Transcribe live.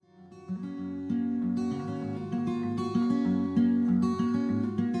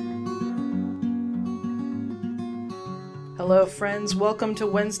Hello, friends. Welcome to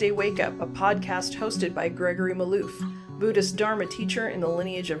Wednesday Wake Up, a podcast hosted by Gregory Maloof, Buddhist Dharma teacher in the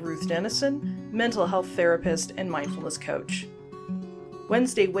lineage of Ruth Denison, mental health therapist, and mindfulness coach.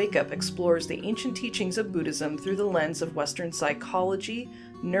 Wednesday Wake Up explores the ancient teachings of Buddhism through the lens of Western psychology,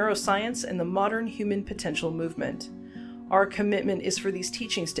 neuroscience, and the modern human potential movement. Our commitment is for these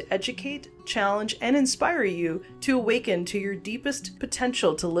teachings to educate, challenge, and inspire you to awaken to your deepest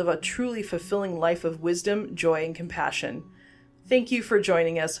potential to live a truly fulfilling life of wisdom, joy, and compassion. Thank you for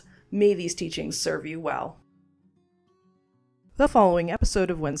joining us. May these teachings serve you well. The following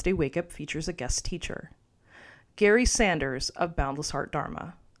episode of Wednesday Wake Up features a guest teacher, Gary Sanders of Boundless Heart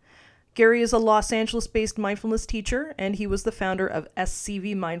Dharma. Gary is a Los Angeles-based mindfulness teacher, and he was the founder of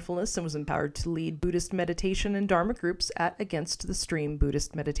SCV Mindfulness and was empowered to lead Buddhist meditation and Dharma groups at Against the Stream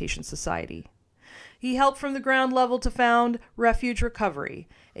Buddhist Meditation Society. He helped from the ground level to found Refuge Recovery,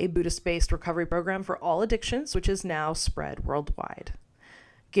 a Buddhist-based recovery program for all addictions, which is now spread worldwide.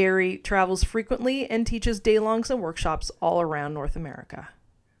 Gary travels frequently and teaches day-longs and workshops all around North America.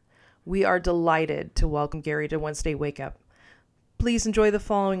 We are delighted to welcome Gary to Wednesday Wake Up. Please enjoy the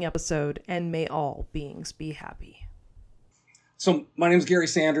following episode, and may all beings be happy. So my name is Gary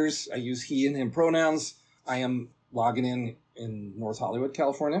Sanders. I use he and him pronouns. I am logging in North Hollywood,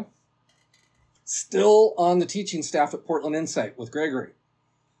 California. Still on the teaching staff at Portland Insight with Gregory.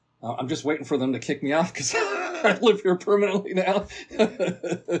 I'm just waiting for them to kick me off because I live here permanently now.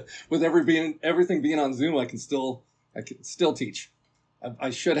 With everything being on Zoom, I can still teach. I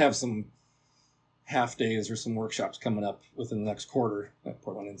should have some half days or some workshops coming up within the next quarter at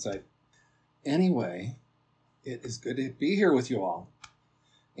Portland Insight. Anyway, it is good to be here with you all.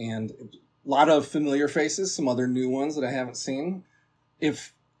 And a lot of familiar faces, some other new ones that I haven't seen.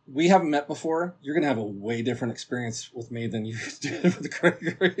 If we haven't met before, you're going to have a way different experience with me than you did with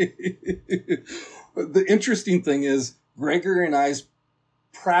Gregory. The interesting thing is Gregory and I's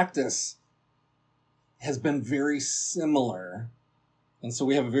practice has been very similar. And so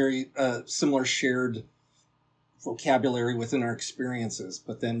we have a very similar shared vocabulary within our experiences,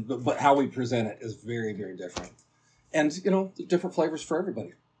 but how we present it is very, very different. And, different flavors for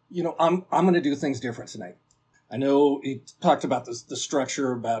everybody. I'm going to do things different tonight. I know he talked about the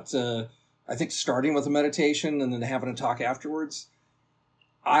structure about, I think, starting with a meditation and then having a talk afterwards.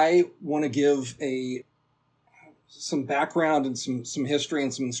 I want to give some background and some history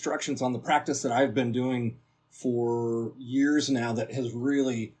and some instructions on the practice that I've been doing for years now that has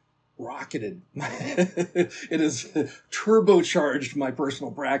really rocketed. It has turbocharged my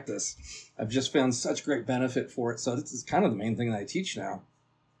personal practice. I've just found such great benefit for it. So this is kind of the main thing that I teach now.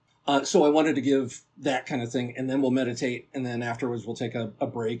 So I wanted to give that kind of thing, and then we'll meditate, and then afterwards we'll take a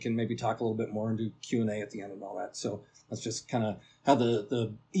break and maybe talk a little bit more and do Q&A at the end and all that. So that's just kind of how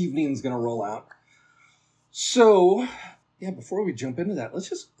the evening's going to roll out. So, before we jump into that, let's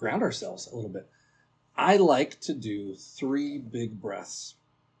just ground ourselves a little bit. I like to do 3 big breaths.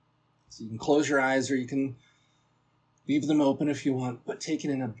 So you can close your eyes or you can leave them open if you want, but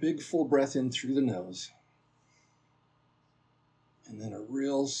taking in a big full breath in through the nose. And then a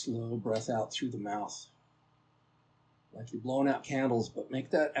real slow breath out through the mouth. Like you're blowing out candles, but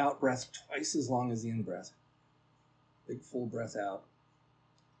make that out breath twice as long as the in breath. Big full breath out.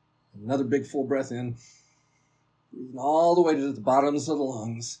 Another big full breath in. Breathing all the way to the bottoms of the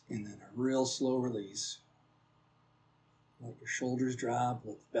lungs, and then a real slow release. Let your shoulders drop,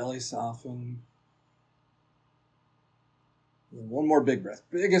 let the belly soften. And then one more big breath,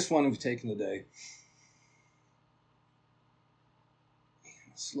 biggest one we've taken today.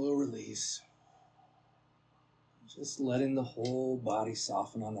 And a slow release. Just letting the whole body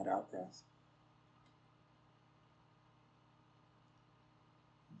soften on that out breath.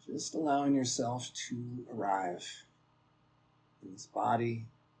 Just allowing yourself to arrive in this body.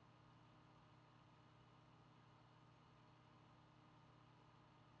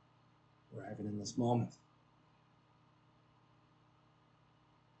 Arriving in this moment.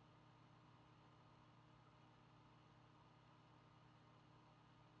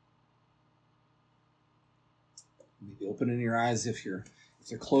 Maybe opening your eyes if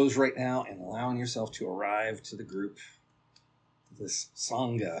they're closed right now, and allowing yourself to arrive to the group. This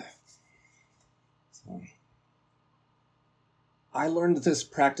Sangha. So, I learned this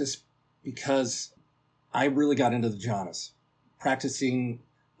practice because I really got into the jhanas, practicing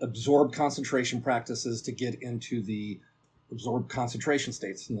absorbed concentration practices to get into the absorbed concentration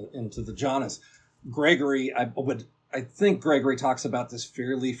states, into the jhanas. Gregory, I think Gregory talks about this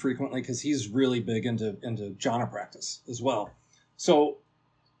fairly frequently because he's really big into jhana practice as well. So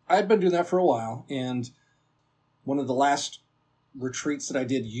I'd been doing that for a while, and one of the last retreats that I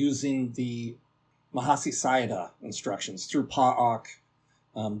did using the Mahasi Sayadaw instructions through Pa'ak,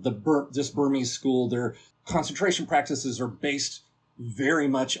 this Burmese school. Their concentration practices are based very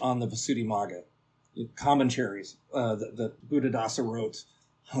much on the Visuddhimagga commentaries that Buddhadasa wrote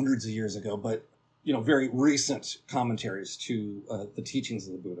hundreds of years ago, but very recent commentaries to the teachings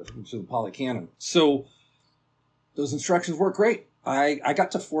of the Buddha, to the Pali Canon. So those instructions work great. I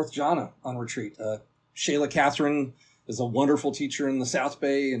got to fourth jhana on retreat. Shayla Catherine is a wonderful teacher in the South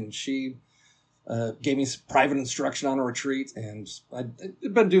Bay, and she gave me private instruction on a retreat. And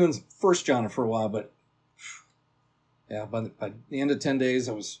I'd been doing first jhana for a while, but yeah, by the end of 10 days,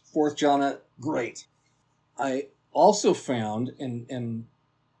 I was fourth jhana. Great. I also found, and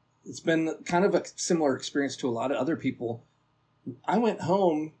it's been kind of a similar experience to a lot of other people, I went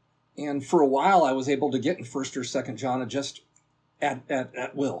home, and for a while I was able to get in first or second jhana just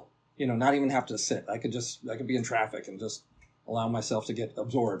at will. Not even have to sit. I could be in traffic and just allow myself to get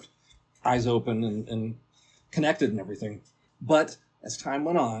absorbed, eyes open and connected and everything. But as time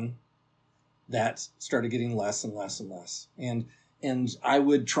went on, that started getting less and less and less. And I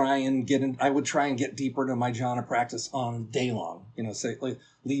would try and get deeper into my jhana practice on day long. Say like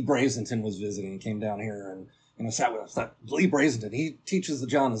Lee Brazenton was visiting, came down here and sat with us. Thought, Lee Brazenton, he teaches the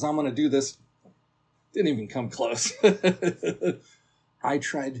jhanas. I'm going to do this. Didn't even come close. I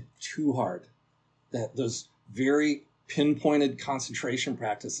tried too hard. That those very pinpointed concentration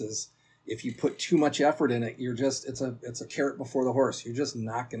practices, if you put too much effort in it, it's a carrot before the horse. You're just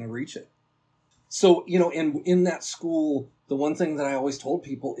not going to reach it. So, and in that school, the one thing that I always told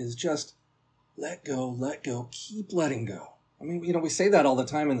people is just let go, keep letting go. I mean, we say that all the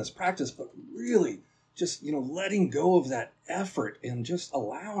time in this practice, but really just, letting go of that effort and just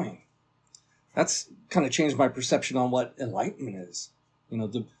allowing. That's kind of changed my perception on what enlightenment is.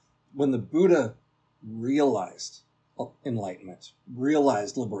 When the Buddha realized enlightenment,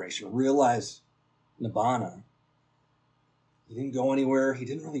 realized liberation, realized nibbana, he didn't go anywhere. He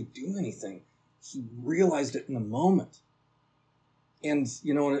didn't really do anything. He realized it in a moment. And,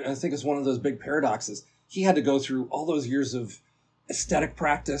 I think it's one of those big paradoxes. He had to go through all those years of aesthetic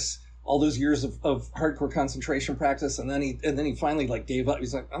practice, all those years of hardcore concentration practice, and then he finally gave up.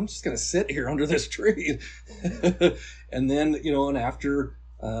 He's like, I'm just going to sit here under this tree. And then, and after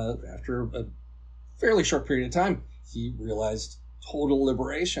a fairly short period of time, he realized total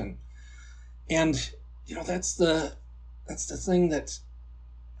liberation. And, that's the thing that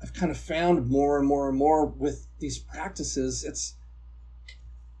I've kind of found more and more and more with these practices. It's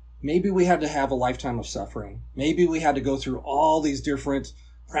maybe we had to have a lifetime of suffering. Maybe we had to go through all these different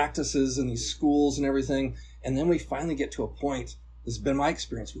practices and these schools and everything. And then we finally get to a point, this has been my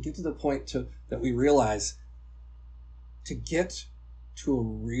experience, we get to the point that we realize to get to a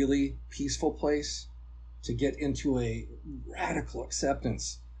really peaceful place, to get into a radical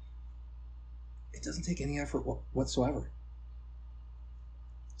acceptance, it doesn't take any effort whatsoever.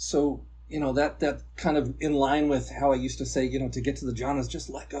 So, that kind of in line with how I used to say, to get to the jhanas, just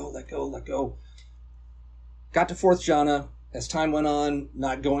let go, let go, let go. Got to fourth jhana. As time went on,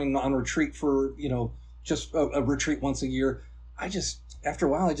 not going on retreat for, just a retreat once a year. After a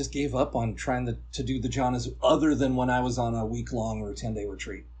while, I just gave up on trying to do the jhanas other than when I was on a week-long or a 10-day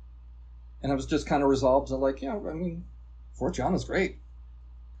retreat. And I was just kind of resolved to fourth jhana is great.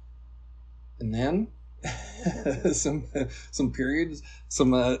 And then some periods,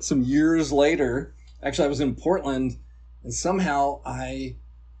 some years later, actually I was in Portland, and somehow I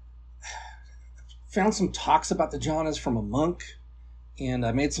found some talks about the jhanas from a monk, and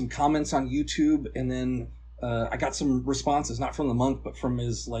I made some comments on YouTube, and then I got some responses, not from the monk, but from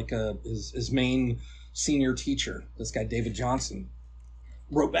his main senior teacher, this guy David Johnson,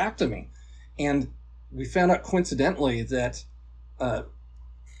 wrote back to me, and we found out coincidentally that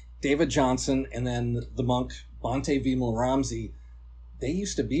David Johnson and then the monk Bhante Vimalaramsi, they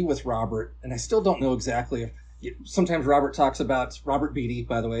used to be with Robert, and I still don't know exactly. Sometimes Robert talks about Robert Beatty,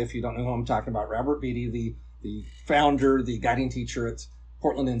 by the way, if you don't know who I'm talking about. Robert Beatty, the founder, the guiding teacher at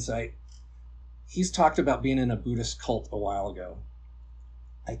Portland Insight, he's talked about being in a Buddhist cult a while ago.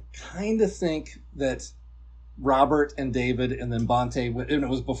 I kind of think that Robert and David and then Bhante, and it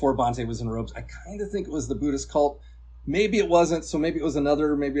was before Bhante was in robes, I kind of think it was the Buddhist cult. Maybe it wasn't, so maybe it was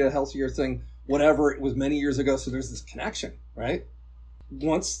maybe a healthier thing, whatever, it was many years ago, so there's this connection, right?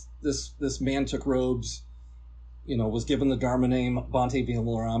 Once this man took robes, was given the Dharma name, Bhante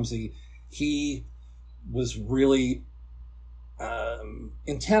Vimalaramsi, he was really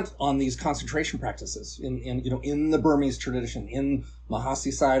intent on these concentration practices in the Burmese tradition, in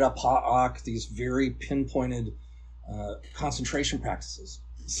Mahasi Sayadaw, Pa'ak, these very pinpointed concentration practices,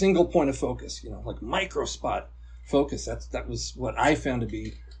 single point of focus, like micro spot focus. That was what I found to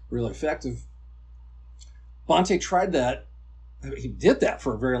be really effective. Bhante tried that. He did that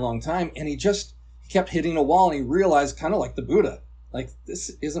for a very long time, and he kept hitting a wall, and he realized, kind of like the Buddha, like,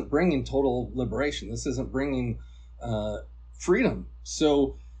 this isn't bringing total liberation. This isn't bringing freedom.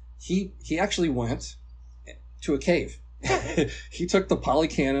 So he actually went to a cave. He took the Pali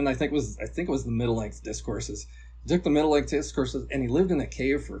Canon, I think it was the Middle Length Discourses. He took the Middle Length Discourses, and he lived in a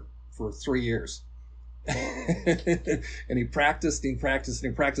cave for 3 years. And he practiced, and he practiced,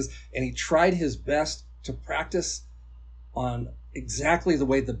 and he practiced, and he tried his best to practice on exactly the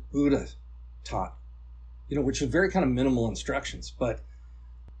way the Buddha taught, which was very kind of minimal instructions, but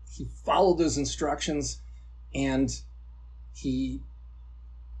he followed those instructions, and he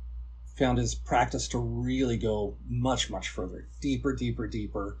found his practice to really go much, much further, deeper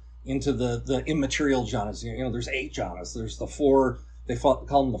into the immaterial jhanas. There's 8 jhanas. There's the 4, they call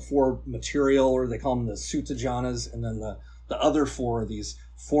them the 4 material, or they call them the sutta jhanas, and then the other 4 are these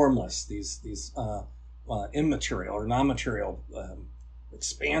formless, these immaterial or non-material,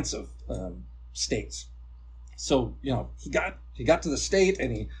 expansive states. So he got to the state,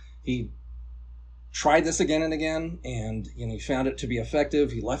 and he tried this again and again, and he found it to be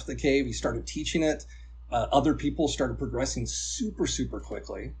effective. He left the cave. He started teaching it. Other people started progressing super, super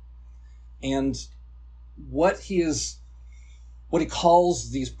quickly. And what he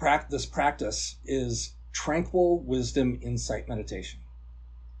calls this practice is tranquil wisdom insight meditation.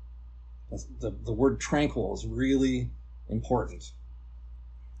 The word tranquil is really important.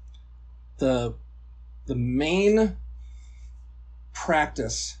 The main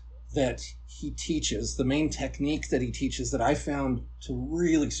practice that he teaches, the main technique that he teaches that I found to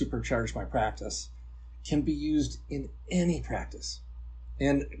really supercharge my practice, can be used in any practice.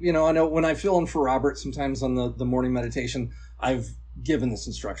 And, I know when I fill in for Robert sometimes on the morning meditation, I've given this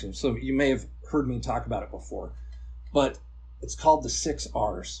instruction. So you may have heard me talk about it before, but it's called the 6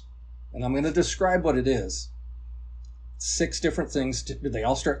 R's. And I'm going to describe what it is. 6 different things. They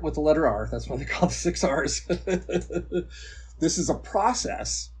all start with the letter R. That's why they call it 6 R's. This is a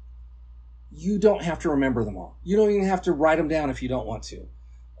process. You don't have to remember them all. You don't even have to write them down if you don't want to.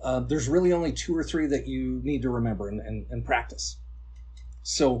 There's really only 2 or 3 that you need to remember and practice.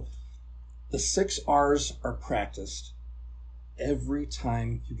 So the 6 R's are practiced every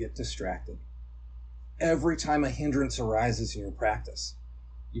time you get distracted. Every time a hindrance arises in your practice,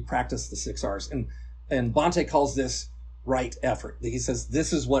 you practice the 6 R's. And Bhante calls this right effort. He says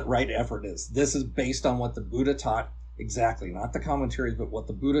this is what right effort is. This is based on what the Buddha taught exactly, not the commentaries, but what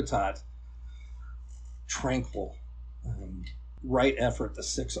the Buddha taught. Tranquil, right effort, the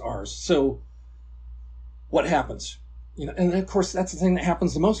 6 R's. So what happens? And of course, that's the thing that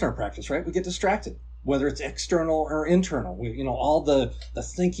happens the most in our practice, right? We get distracted, whether it's external or internal. All the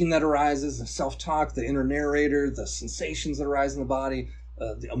thinking that arises, the self-talk, the inner narrator, the sensations that arise in the body,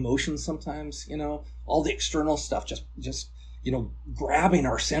 the emotions sometimes, all the external stuff, just grabbing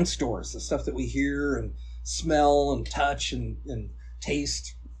our sense doors, the stuff that we hear and smell and touch and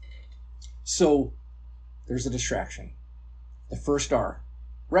taste. So there's a distraction. The first R,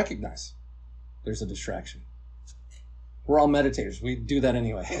 recognize there's a distraction. We're all meditators. We do that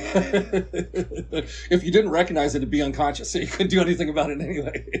anyway. If you didn't recognize it, it'd be unconscious, so you couldn't do anything about it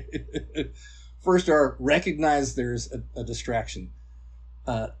anyway. First R, recognize there's a distraction.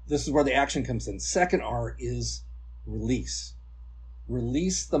 This is where the action comes in. Second R is release.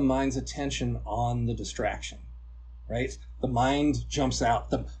 Release the mind's attention on the distraction, right? The mind jumps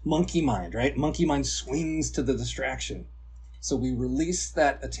out. The monkey mind, right? Monkey mind swings to the distraction. So we release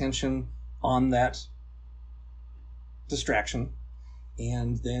that attention on that distraction,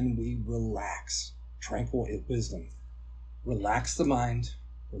 and then we relax. Tranquil wisdom. Relax the mind,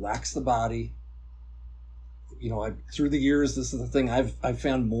 relax the body. Through the years, this is the thing I've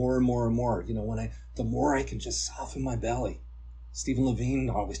found more and more and more. The more I can just soften my belly. Stephen Levine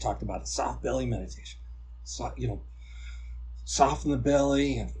always talked about it, soft belly meditation. So, soften the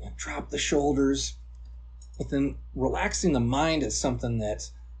belly and drop the shoulders. But then relaxing the mind is something that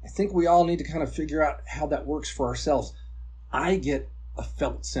I think we all need to kind of figure out how that works for ourselves. I get a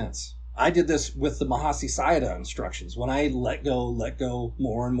felt sense. I did this with the Mahasi Sayadaw instructions. When I let go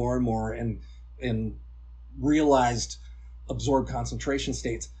more and more and more, and realized absorbed concentration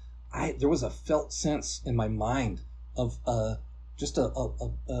states, there was a felt sense in my mind of just a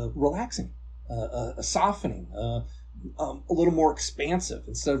relaxing, a softening, a little more expansive,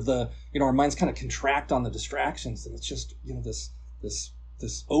 instead of our minds kind of contract on the distractions, and it's just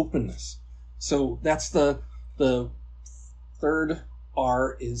this openness. So that's the third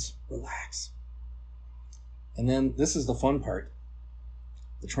R is relax. And then this is the fun part,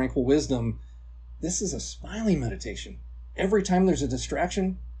 the tranquil wisdom. This is a smiling meditation. Every time there's a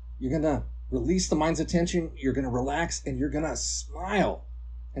distraction, you're gonna release the mind's attention, you're going to relax, and you're going to smile.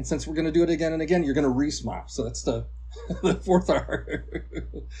 And since we're going to do it again and again, you're going to re-smile. So that's the fourth R.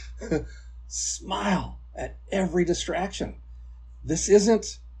 Smile at every distraction. This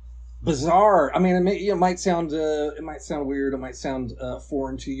isn't bizarre. I mean, it might sound weird. It might sound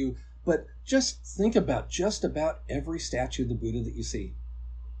foreign to you, but just think about just about every statue of the Buddha that you see.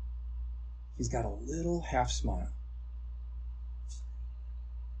 He's got a little half smile.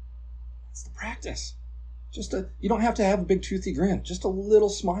 It's the practice. You don't have to have a big toothy grin. Just a little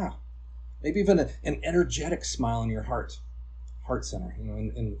smile. Maybe even an energetic smile in your heart center,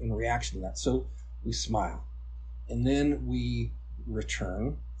 in reaction to that. So we smile. And then we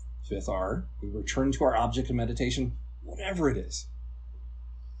return, fifth R, we return to our object of meditation, whatever it is.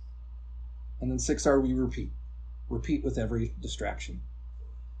 And then 6R, we repeat. Repeat with every distraction.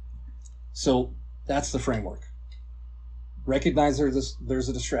 So that's the framework. Recognize there's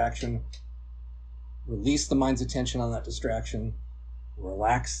a distraction. Release the mind's attention on that distraction.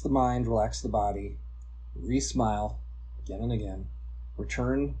 Relax the mind, relax the body. Re-smile again and again.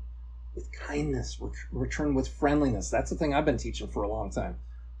 Return with kindness. Return with friendliness. That's the thing I've been teaching for a long time.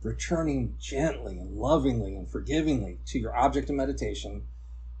 Returning gently and lovingly and forgivingly to your object of meditation,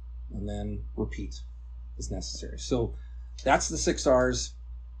 and then repeat as necessary. So that's the 6 R's.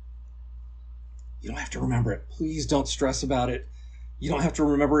 You don't have to remember it. Please don't stress about it. You don't have to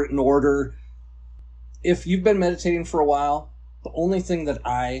remember it in order. If you've been meditating for a while, the only thing that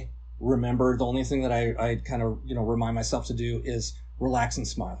I remember, the only thing that I kind of, remind myself to do is relax and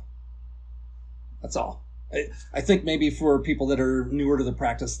smile. That's all. I think maybe for people that are newer to the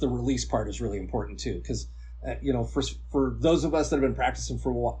practice, the release part is really important too, because for those of us that have been practicing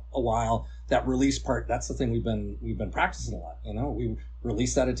for a while, that release part, that's the thing we've been practicing a lot. We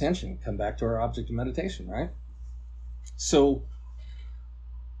release that attention, come back to our object of meditation, right? So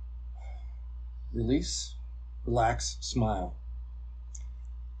release, relax, smile.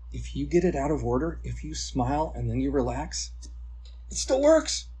 If you get it out of order, if you smile and then you relax, it still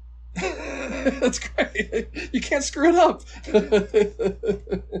works. That's great. You can't screw it up.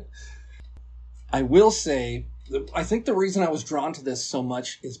 I will say, I think the reason I was drawn to this so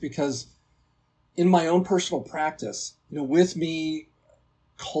much is because in my own personal practice, with me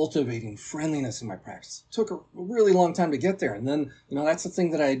cultivating friendliness in my practice, it took a really long time to get there. And then, that's the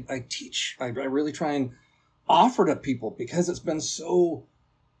thing that I teach. I really try and offer to people because it's been so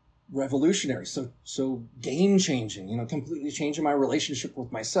revolutionary, so game-changing, completely changing my relationship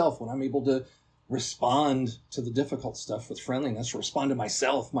with myself when I'm able to respond to the difficult stuff with friendliness, respond to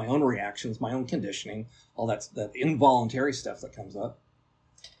myself, my own reactions, my own conditioning, all that involuntary stuff that comes up.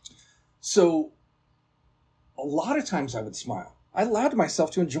 So a lot of times I would smile. I allowed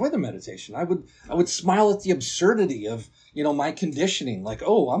myself to enjoy the meditation. I would smile at the absurdity of, my conditioning, like,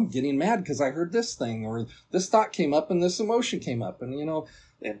 oh, I'm getting mad because I heard this thing, or this thought came up and this emotion came up, and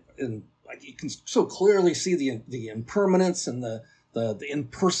and like you can so clearly see the impermanence and the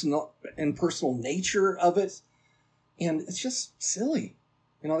impersonal nature of it, and it's just silly.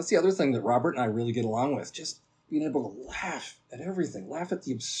 That's the other thing that Robert and I really get along with, just being able to laugh at everything, laugh at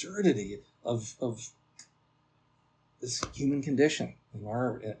the absurdity of this human condition, and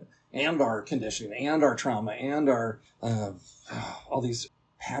our conditioning, and our trauma, and our all these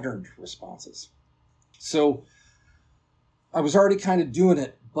patterned responses. So I was already kind of doing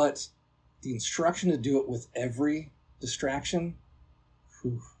it, but the instruction to do it with every distraction,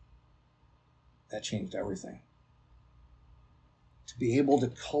 that changed everything. To be able to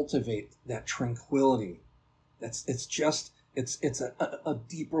cultivate that tranquility, it's a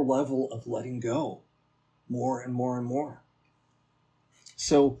deeper level of letting go, more and more and more.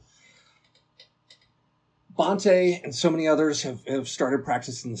 So Bhante and so many others have started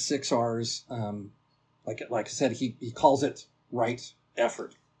practicing the 6 R's. Like I said, he calls it right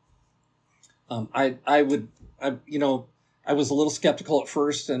effort. I was a little skeptical at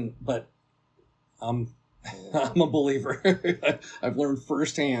first, but I'm a believer. I've learned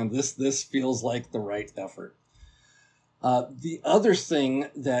firsthand this feels like the right effort. The other thing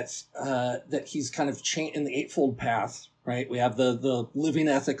that he's kind of changed in the Eightfold Path, right? We have the living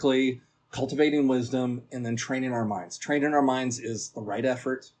ethically, cultivating wisdom, and then training our minds. Training our minds is the right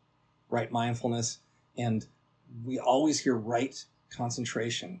effort, right mindfulness, and we always hear right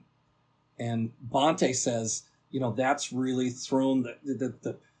concentration. And Bhante says, that's really thrown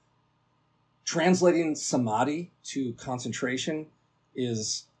the translating samadhi to concentration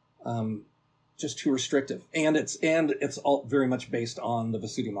is just too restrictive, and it's all very much based on the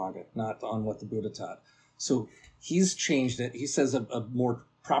Visuddhimagga, not on what the Buddha taught. So he's changed it. He says a more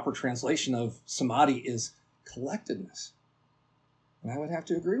proper translation of samadhi is collectedness. And I would have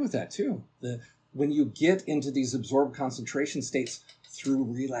to agree with that too. When you get into these absorbed concentration states through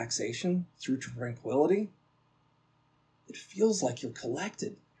relaxation, through tranquility, it feels like you're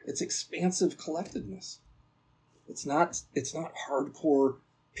collected. It's expansive collectedness. It's not hardcore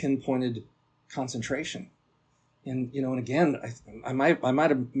pinpointed concentration. And and again, I might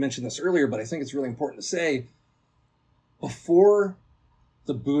have mentioned this earlier, but I think it's really important to say, before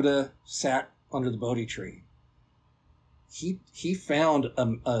the Buddha sat under the Bodhi tree, he found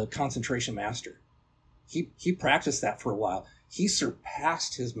a concentration master. He practiced that for a while. He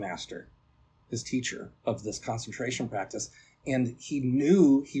surpassed his master, his teacher of this concentration practice, and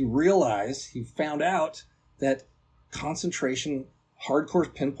he realized, he found out that concentration,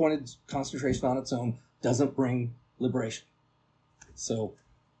 hardcore pinpointed concentration on its own, doesn't bring liberation. So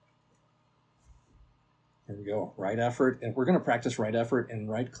here we go, right effort, and we're going to practice right effort and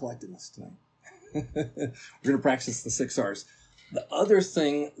right collectedness tonight. We're going to practice the 6 R's. The other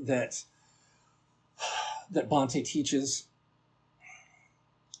thing that Bhante teaches,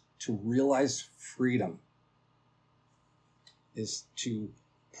 to realize freedom, is to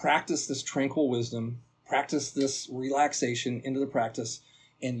practice this tranquil wisdom, practice this relaxation into the practice,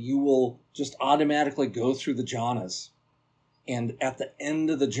 and you will just automatically go through the jhanas. And at the end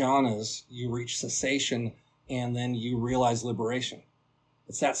of the jhanas, you reach cessation, and then you realize liberation.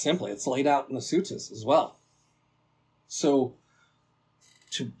 It's that simple. It's laid out in the suttas as well. So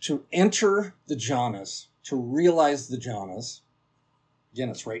to enter the jhanas, to realize the jhanas, again,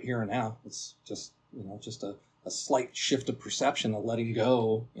 it's right here and now. It's just a slight shift of perception, of letting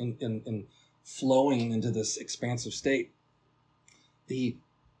go and flowing into this expansive state. The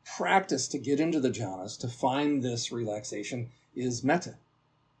practice to get into the jhanas, to find this relaxation, is metta.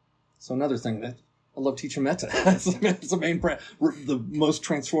 So another thing that I love teaching metta. It's the most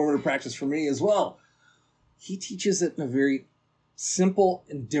transformative practice for me as well. He teaches it in a very simple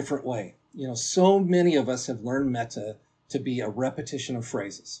and different way. So many of us have learned metta to be a repetition of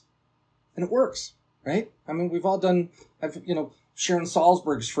phrases, and it works, right? I mean, we've all done, Sharon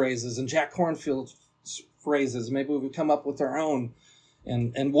Salzberg's phrases and Jack Kornfield's phrases. Maybe we've come up with our own.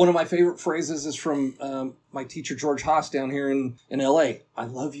 And one of my favorite phrases is from my teacher, George Haas, down here in LA. I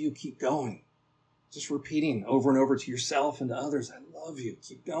love you, keep going. Just repeating over and over to yourself and to others, I love you,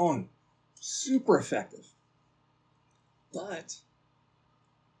 keep going. Super effective. But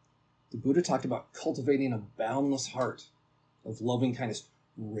the Buddha talked about cultivating a boundless heart of loving kindness,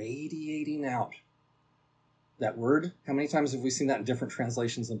 radiating out. That word, how many times have we seen that in different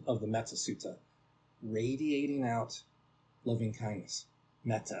translations of the Metta Sutta? Radiating out loving kindness.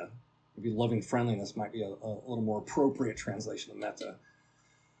 Metta. Maybe loving friendliness might be a little more appropriate translation of metta.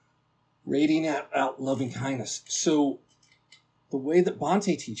 Radiating out loving kindness. So the way that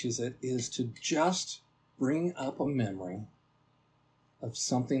Bhante teaches it is to just bring up a memory of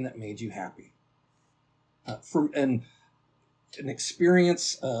something that made you happy. An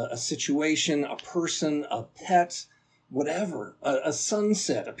experience, a situation, a person, a pet, whatever, a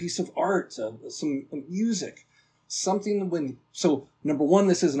sunset, a piece of art, some music, something. So number one,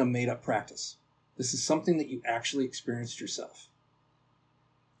 this isn't a made-up practice. This is something that you actually experienced yourself.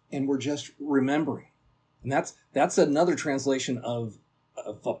 And we're just remembering. And that's another translation of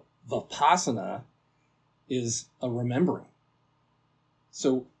Vipassana, is a remembering.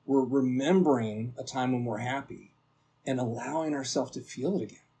 So we're remembering a time when we're happy and allowing ourselves to feel it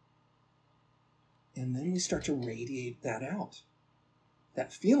again. And then we start to radiate that out,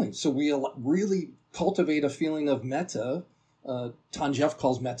 that feeling. So we really cultivate a feeling of metta. Tan Jeff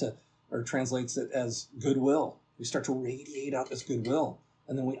calls metta, or translates it as goodwill. We start to radiate out this goodwill,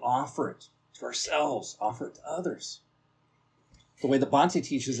 and then we offer it to ourselves, offer it to others. The way that Bhante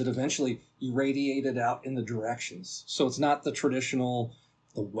teaches it, eventually you radiate it out in the directions. So it's not the traditional,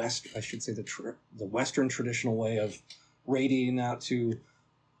 the Western traditional way of radiating out to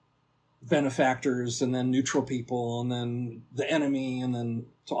benefactors and then neutral people and then the enemy and then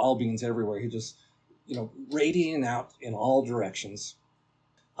to all beings everywhere. He just, radiating out in all directions.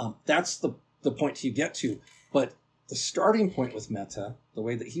 That's the point you get to. But the starting point with metta, the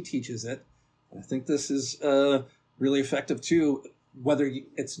way that he teaches it, and I think this is really effective too, whether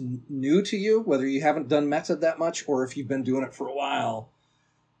it's new to you, whether you haven't done metta that much, or if you've been doing it for a while.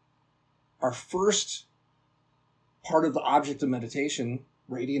 Our first part of the object of meditation,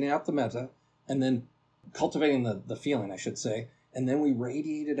 radiating out the metta, and then cultivating the feeling, I should say, and then we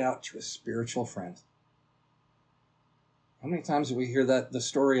radiate it out to a spiritual friend. How many times do we hear the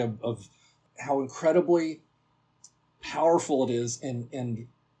story of how incredibly powerful it is and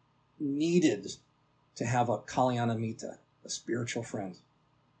needed to have a Kalyana Mitta, a spiritual friend?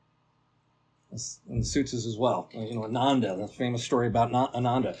 in the suttas as well. Ananda, the famous story about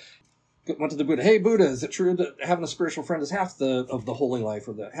Ananda. Went to the Buddha. Hey, Buddha, is it true that having a spiritual friend is half of the holy life,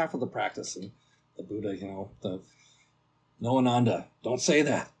 or the half of the practice? And the Buddha, no, Ananda, don't say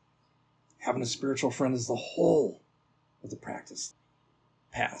that. Having a spiritual friend is the whole of the practice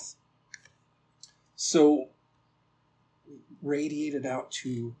path. So radiate it out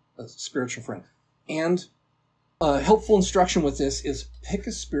to a spiritual friend. And helpful instruction with this is pick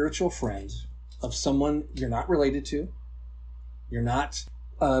a spiritual friend of someone you're not related to, you're not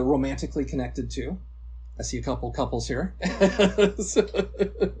romantically connected to. I see a couple couples here.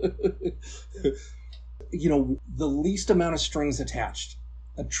 The least amount of strings attached.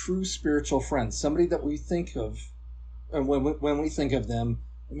 A true spiritual friend, somebody that we think of, and when we think of them,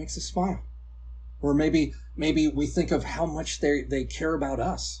 it makes us smile. Or maybe we think of how much they care about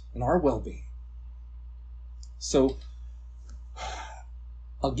us and our well-being. So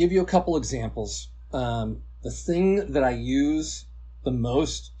I'll give you a couple examples. The thing that I use the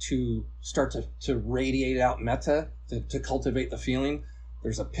most to start to radiate out metta, to cultivate the feeling,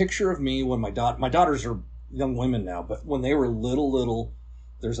 there's a picture of me when my daughters are young women now, but when they were little,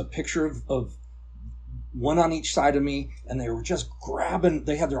 there's a picture of one on each side of me, and they were just grabbing,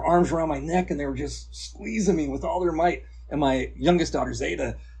 they had their arms around my neck, and they were just squeezing me with all their might. And my youngest daughter,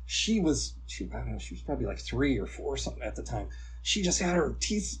 Zeta, she was probably like 3 or 4 or something at the time. She just had her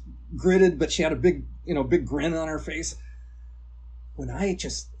teeth gritted, but she had a big grin on her face. When I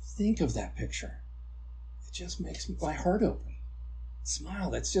just think of that picture, it just makes my heart open.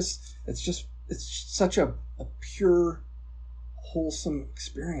 Smile. It's such a pure, wholesome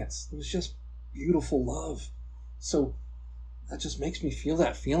experience. It was just beautiful love. So that just makes me feel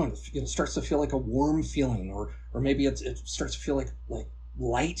that feeling. It starts to feel like a warm feeling, or maybe it starts to feel like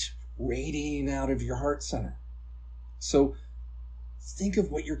light radiating out of your heart center. So think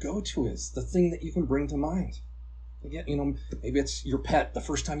of what your go-to is, the thing that you can bring to mind. Again, maybe it's your pet, the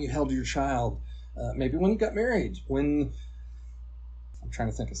first time you held your child, maybe when you got married, when I'm trying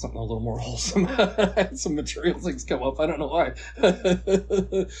to think of something a little more wholesome. I had some material things come up. I don't know why.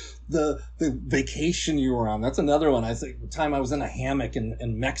 The vacation you were on. That's another one. I think the time I was in a hammock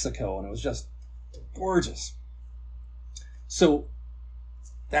in Mexico, and it was just gorgeous. So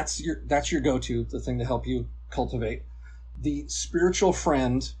that's your go-to, the thing to help you cultivate. The spiritual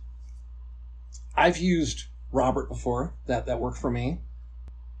friend, I've used Robert before. That worked for me.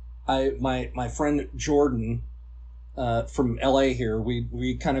 My friend Jordan, from LA here,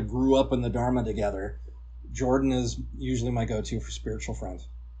 we kind of grew up in the Dharma together. Jordan is usually my go-to for spiritual friend.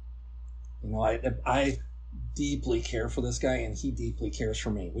 I deeply care for this guy, and he deeply cares for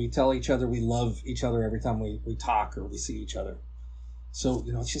me. We tell each other we love each other every time we talk or we see each other. So,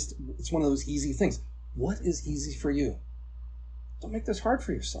 it's one of those easy things. What is easy for you? Don't make this hard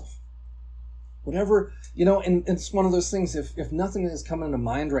for yourself. Whatever, and it's one of those things, if nothing is coming to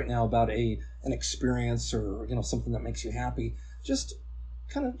mind right now about an experience or, something that makes you happy, just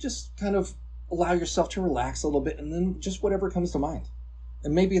kind of allow yourself to relax a little bit, and then just whatever comes to mind.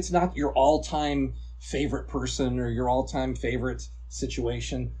 And maybe it's not your all-time favorite person or your all-time favorite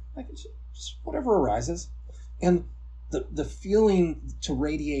situation, just whatever arises. And the feeling to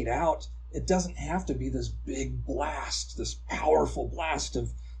radiate out, it doesn't have to be this big blast, this powerful blast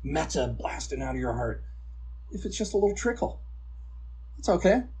of metta blasting out of your heart. If it's just a little trickle, it's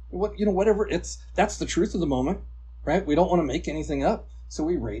okay. Whatever, that's the truth of the moment, right? We don't want to make anything up, so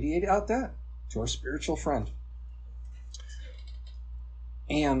we radiate out that to our spiritual friend.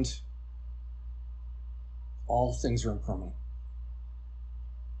 And all things are impermanent.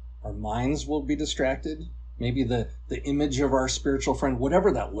 Our minds will be distracted. Maybe the image of our spiritual friend,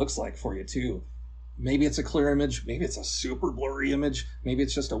 whatever that looks like for you too. Maybe it's a clear image. Maybe it's a super blurry image. Maybe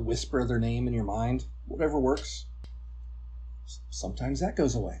it's just a whisper of their name in your mind. Whatever works. Sometimes that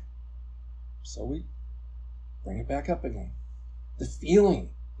goes away. So we bring it back up again. The feeling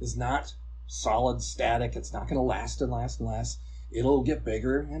is not solid, static. It's not going to last and last and last. It'll get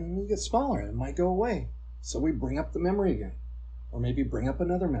bigger and it'll get smaller, and it might go away. So we bring up the memory again. Or maybe bring up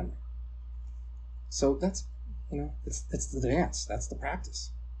another memory. So that's, it's the dance. That's the practice.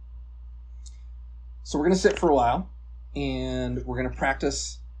 So we're going to sit for a while, and we're going to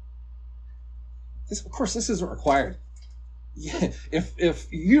practice. This, of course, this isn't required. Yeah, if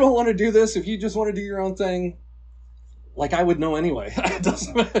you don't want to do this, if you just want to do your own thing, like I would know anyway. It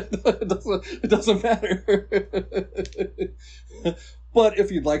doesn't matter. But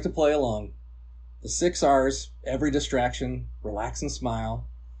if you'd like to play along, the 6 R's, every distraction, relax and smile.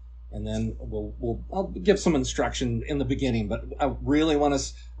 And then I'll give some instruction in the beginning, but I really we're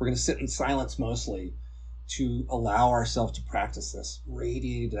going to sit in silence mostly to allow ourselves to practice this,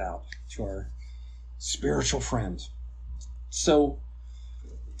 radiate it out to spiritual friend. So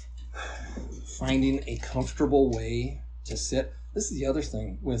finding a comfortable way to sit. This is the other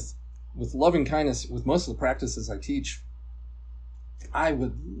thing with loving kindness, with most of the practices I teach. I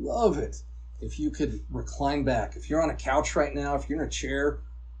would love it if you could recline back. If you're on a couch right now, if you're in a chair,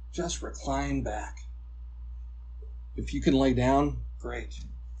 just recline back. If you can lay down, great.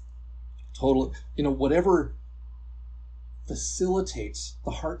 Totally. Whatever facilitates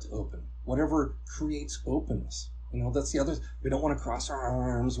the heart to open, whatever creates openness. That's the other. We don't want to cross our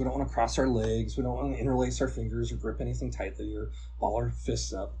arms. We don't want to cross our legs. We don't want to interlace our fingers or grip anything tightly or ball our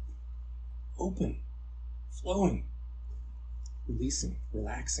fists up. Open, flowing, releasing,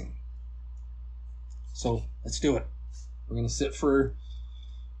 relaxing. So let's do it. We're going to sit for,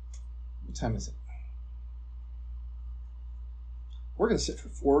 what time is it? We're going to sit for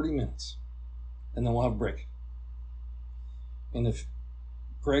 40 minutes, and then we'll have a break. And if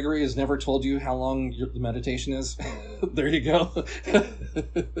Gregory has never told you how long the meditation is, there you go.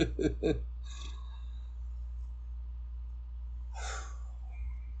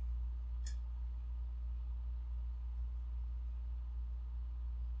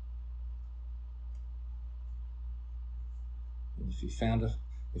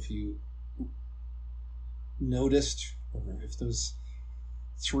 If you noticed, or if those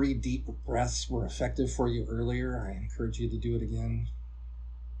 3 deep breaths were effective for you earlier, I encourage you to do it again.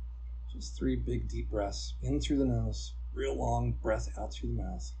 Just 3 big deep breaths in through the nose, real long breath out through the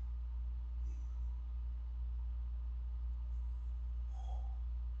mouth.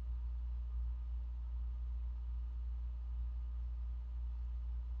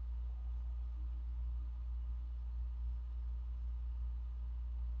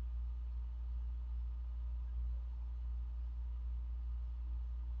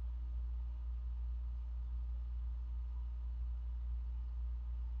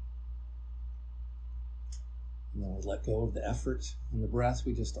 And then we let go of the effort in the breath.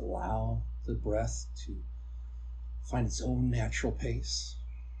 We just allow the breath to find its own natural pace.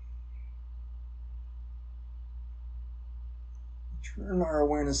 Turn our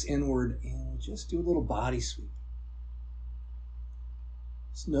awareness inward and just do a little body sweep.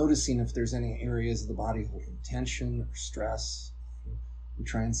 Just noticing if there's any areas of the body holding tension or stress. We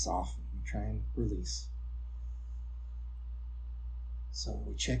try and soften, we try and release. So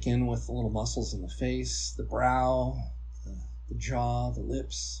we check in with the little muscles in the face, the brow, the jaw, the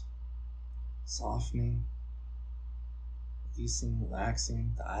lips, softening, releasing,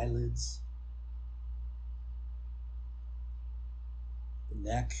 relaxing, the eyelids, the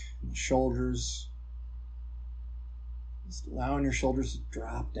neck and the shoulders. Just allowing your shoulders to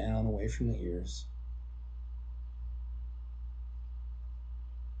drop down away from the ears.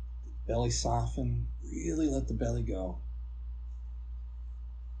 The belly soften, really let the belly go.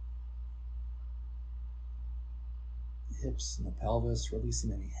 Hips and the pelvis,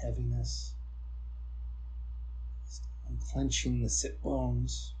 releasing any heaviness. Just unclenching the sit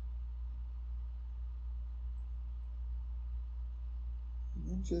bones. And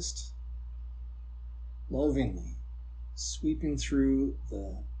then just lovingly sweeping through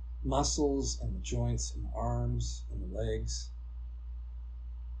the muscles and the joints and the arms and the legs.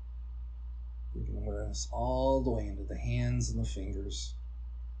 Bringing awareness all the way into the hands and the fingers.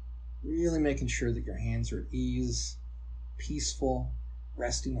 Really making sure that your hands are at ease, peaceful,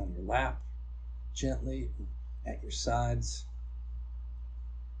 resting on your lap, gently at your sides.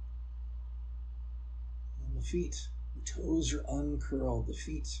 And the feet, the toes are uncurled, the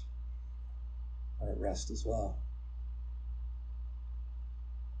feet are at rest as well.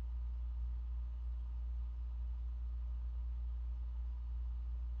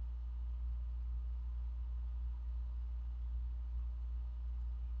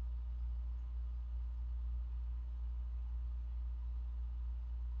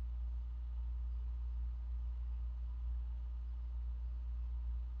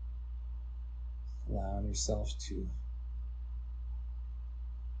 Allowing yourself to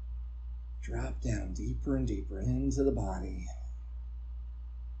drop down deeper and deeper into the body.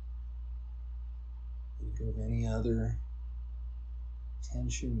 Let go of any other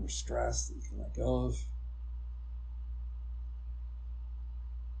tension or stress that you can let go of.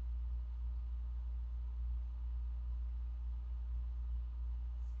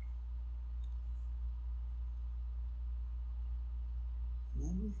 And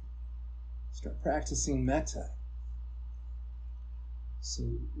then we start practicing metta. So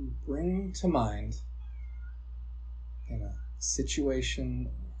we bring to mind in a situation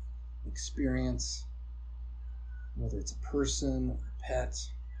or experience, whether it's a person or a pet,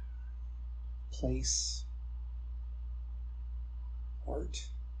 place, art,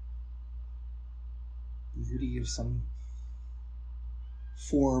 beauty of some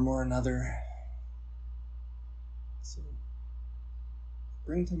form or another. So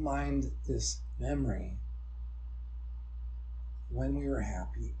bring to mind this memory when we were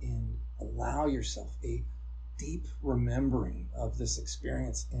happy, and allow yourself a deep remembering of this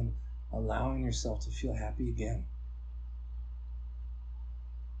experience and allowing yourself to feel happy again.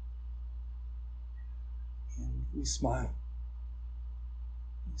 And we smile.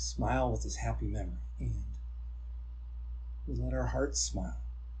 We smile with this happy memory, and we let our hearts smile.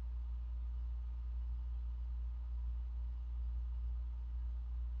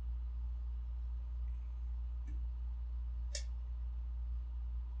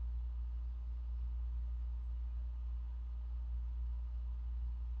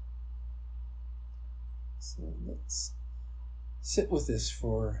 So let's sit with this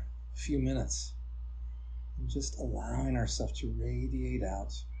for a few minutes and just allowing ourselves to radiate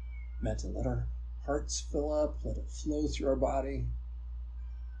out metta. Let our hearts fill up, let it flow through our body.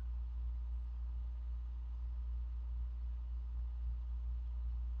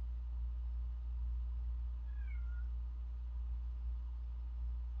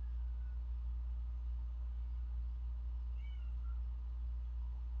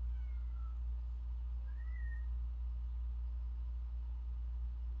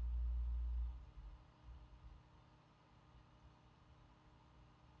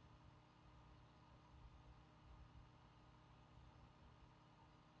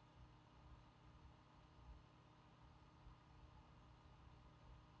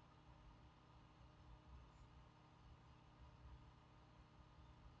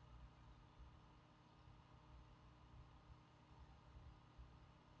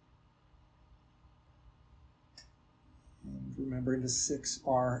 And remembering to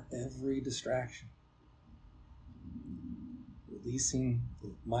 6R every distraction. Releasing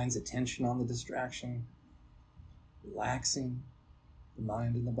the mind's attention on the distraction, relaxing the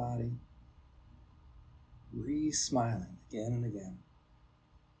mind and the body, re-smiling again and again,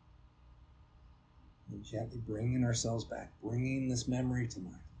 and gently bringing ourselves back, bringing this memory to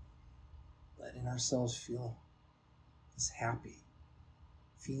mind, letting ourselves feel this happy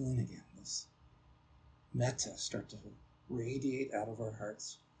feeling again, this metta start to radiate out of our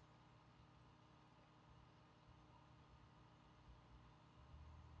hearts.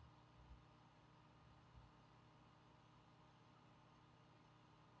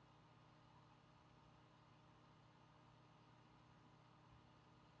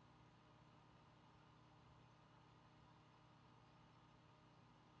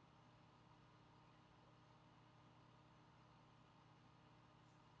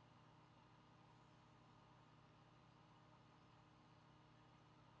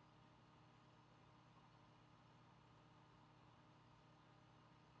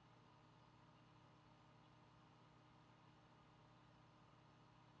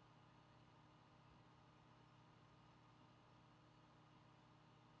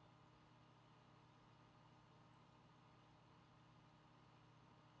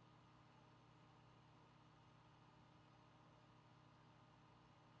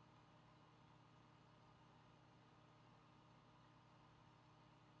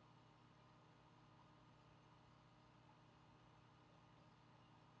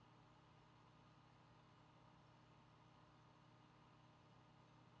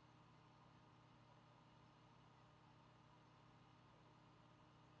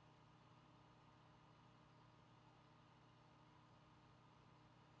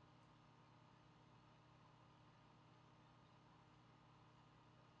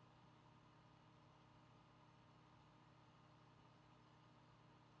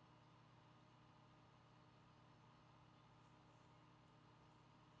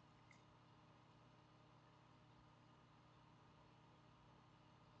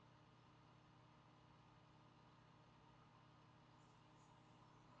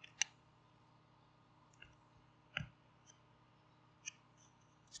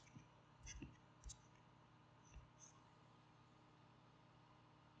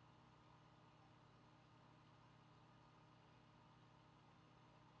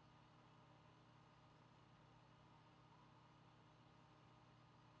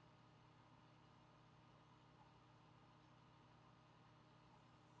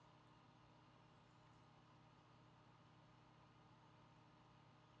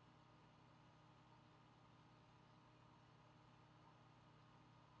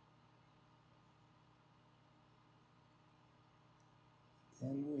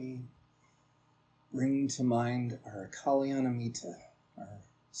 Then we bring to mind our Kalyanamitta, our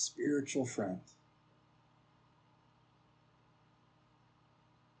spiritual friend,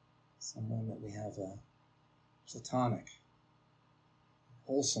 someone that we have a platonic,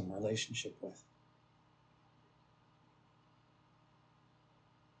 wholesome relationship with.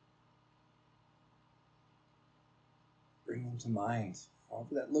 Bring them to mind,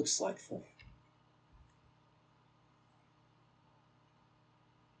 however that looks like for you.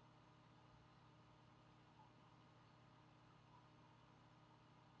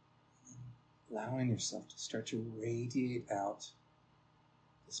 Allowing yourself to start to radiate out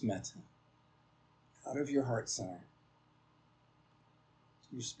this metta out of your heart center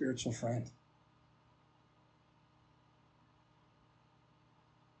to your spiritual friend.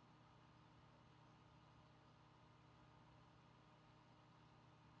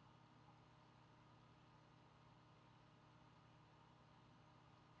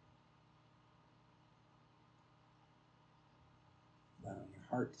 Allowing your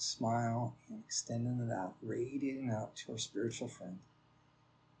heart to smile and extending it out, radiating out to our spiritual friend.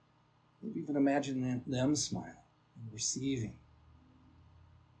 Maybe even imagine them smile and receiving.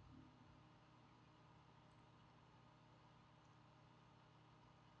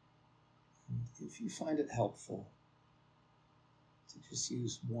 And if you find it helpful to just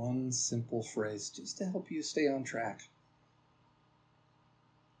use one simple phrase just to help you stay on track,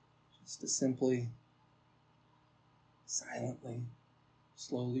 just to simply, silently,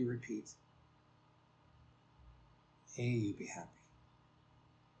 slowly repeat, may you be happy.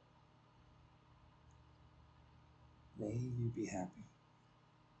 May you be happy.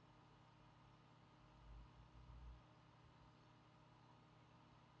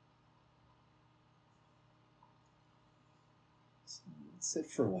 So let's sit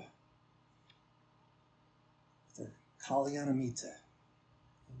for a while with our Kalyanamita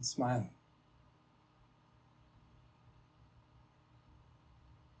and smiling.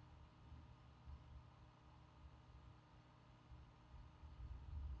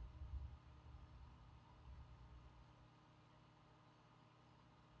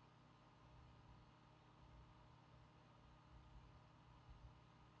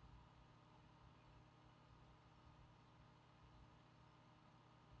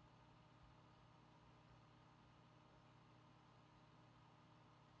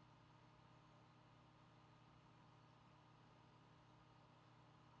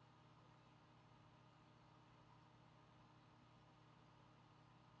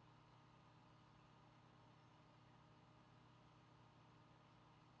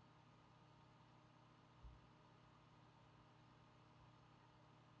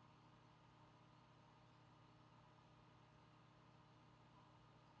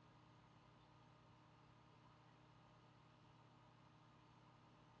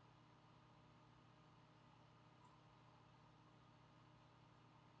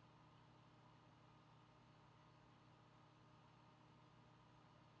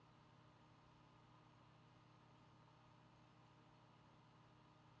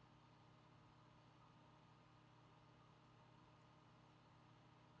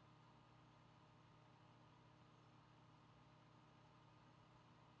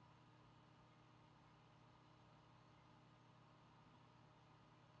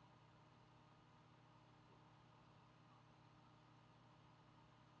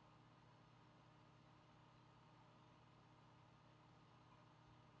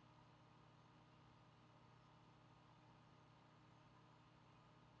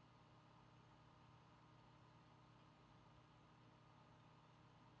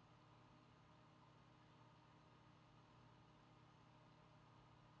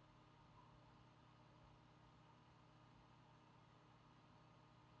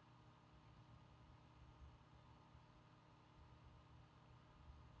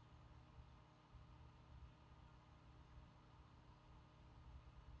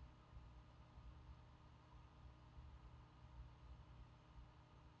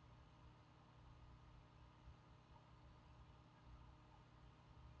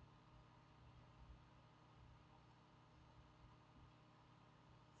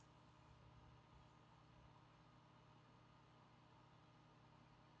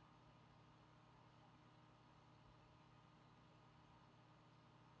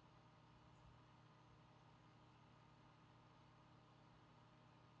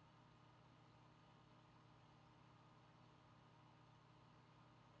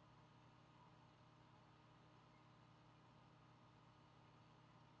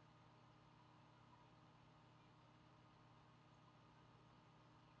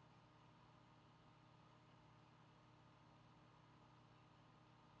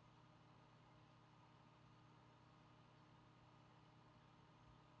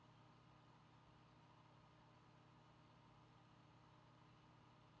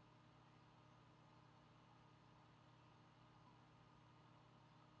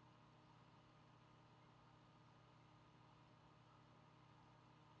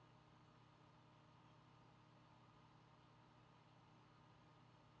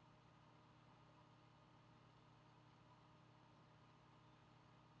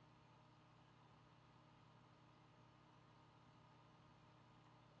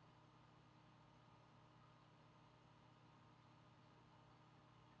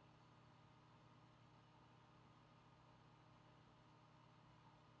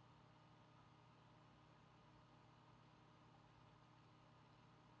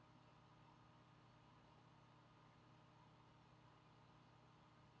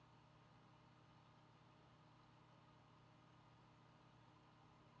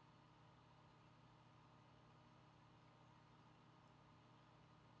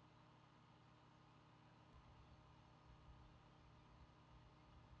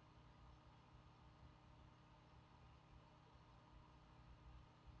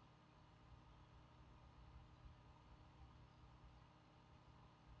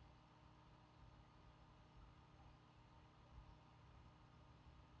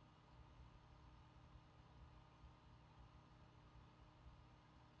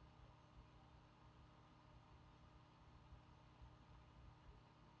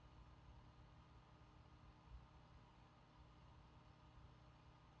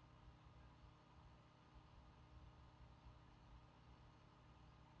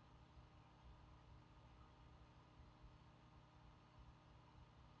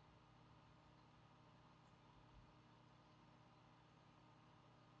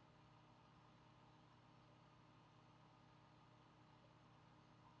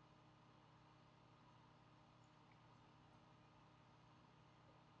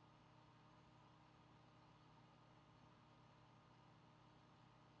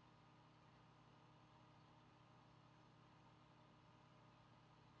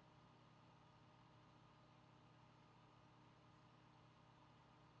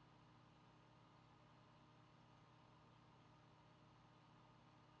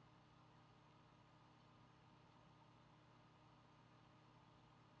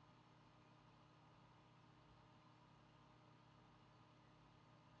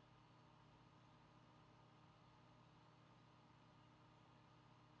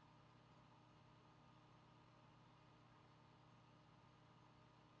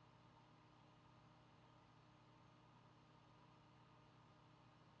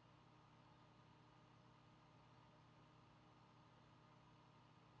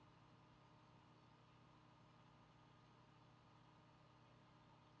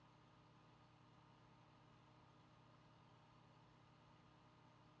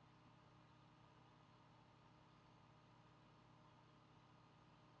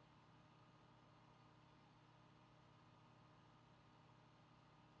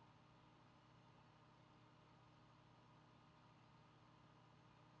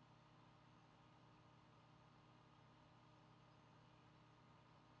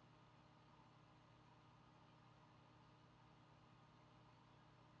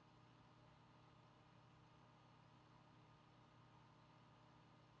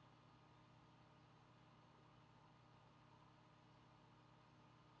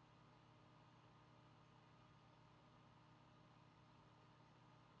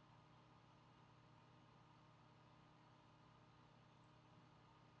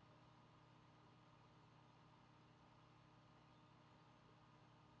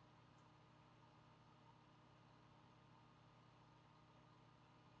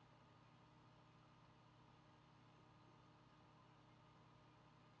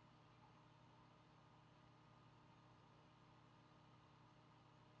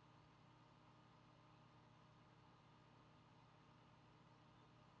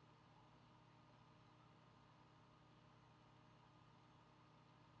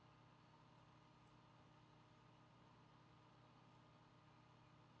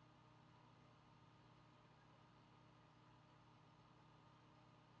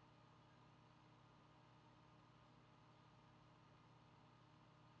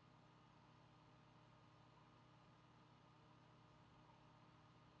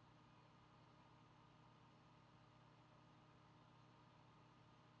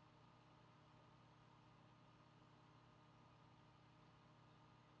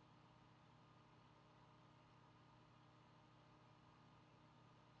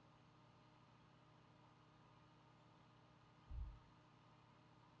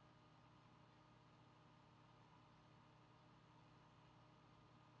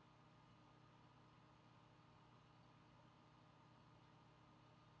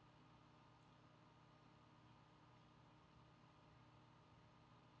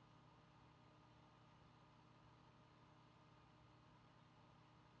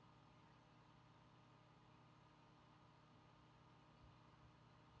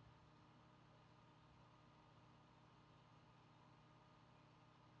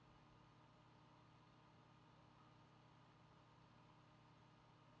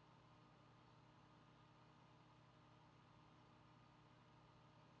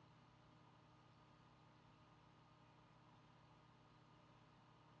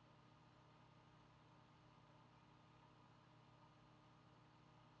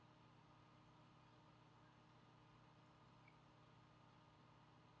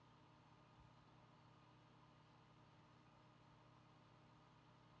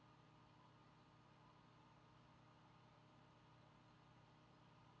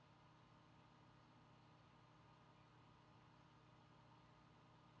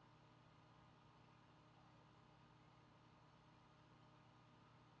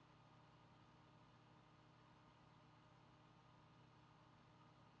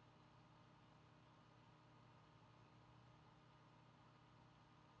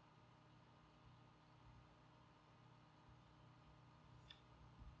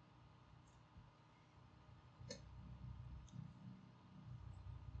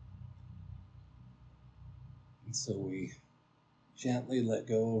 And so we gently let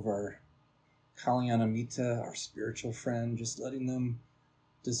go of our Kalyana Mita, our spiritual friend, just letting them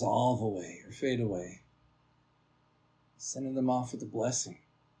dissolve away or fade away, sending them off with a blessing.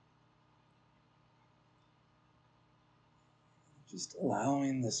 Just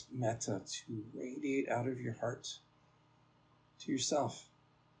allowing this metta to radiate out of your heart to yourself.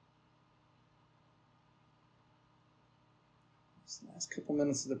 It's the last couple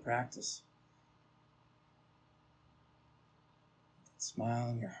minutes of the practice. That smile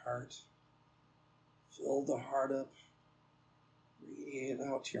in your heart. Fill the heart up. Radiate it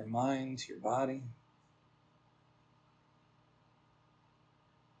out to your mind, to your body.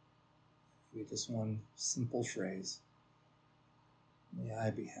 With this one simple phrase. May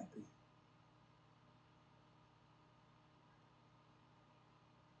I be happy.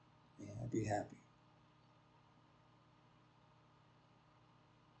 May I be happy.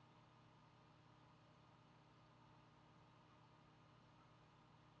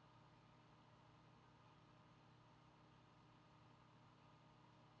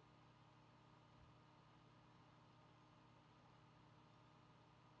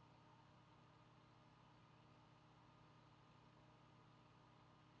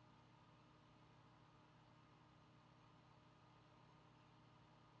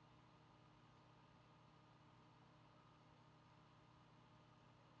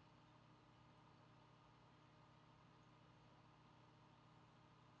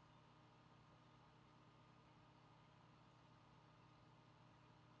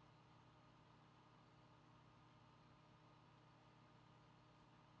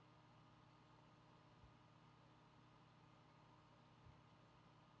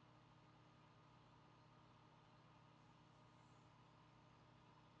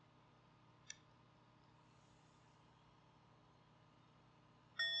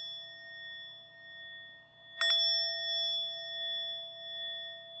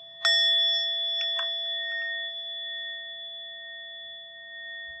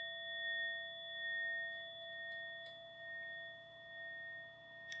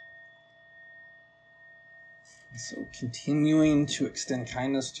 So continuing to extend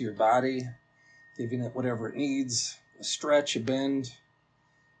kindness to your body, giving it whatever it needs, a stretch, a bend,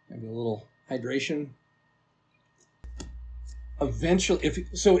 maybe a little hydration. Eventually,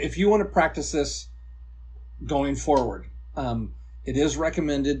 if you want to practice this going forward, it is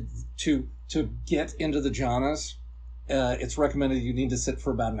recommended to get into the jhanas. It's recommended you need to sit for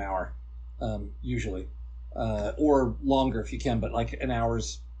about an hour, usually, or longer if you can, but like an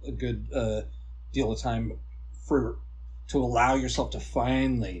hour's a good deal of time to allow yourself to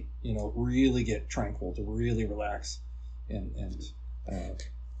finally, really get tranquil, to really relax and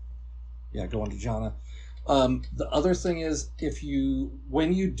go into jhana. The other thing is,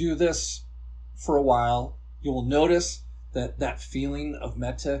 when you do this for a while, you will notice that feeling of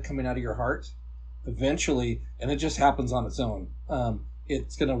metta coming out of your heart eventually, and it just happens on its own.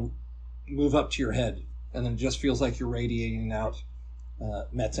 It's going to move up to your head, and then it just feels like you're radiating out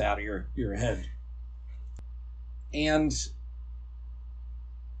metta out of your head. And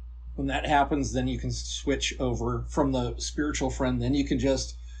when that happens, then you can switch over from the spiritual friend. Then you can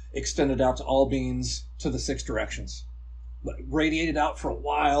just extend it out to all beings, to the 6 directions. But radiate it out for a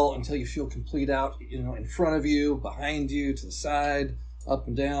while until you feel complete out, in front of you, behind you, to the side, up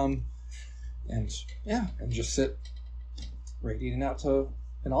and down. And just sit radiating out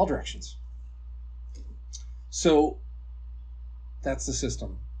in all directions. So that's the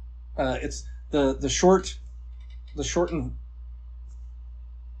system. It's the shortened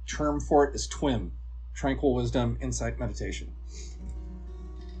term for it is TWIM, Tranquil Wisdom Insight Meditation.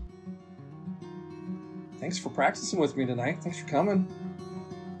 Thanks for practicing with me tonight. Thanks for coming.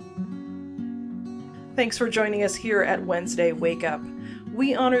 Thanks for joining us here at Wednesday Wake Up.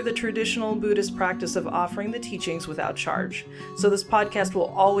 We honor the traditional Buddhist practice of offering the teachings without charge, so this podcast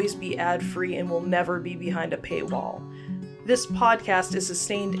will always be ad-free and will never be behind a paywall. This podcast is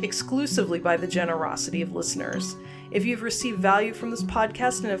sustained exclusively by the generosity of listeners. If you've received value from this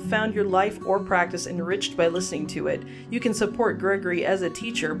podcast and have found your life or practice enriched by listening to it, you can support Gregory as a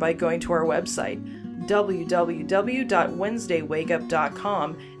teacher by going to our website,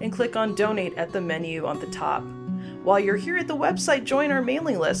 www.wednesdaywakeup.com, and click on Donate at the menu on the top. While you're here at the website, join our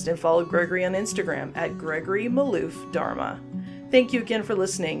mailing list and follow Gregory on Instagram at Gregory Maloof Dharma. Thank you again for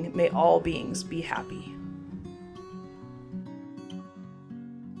listening. May all beings be happy.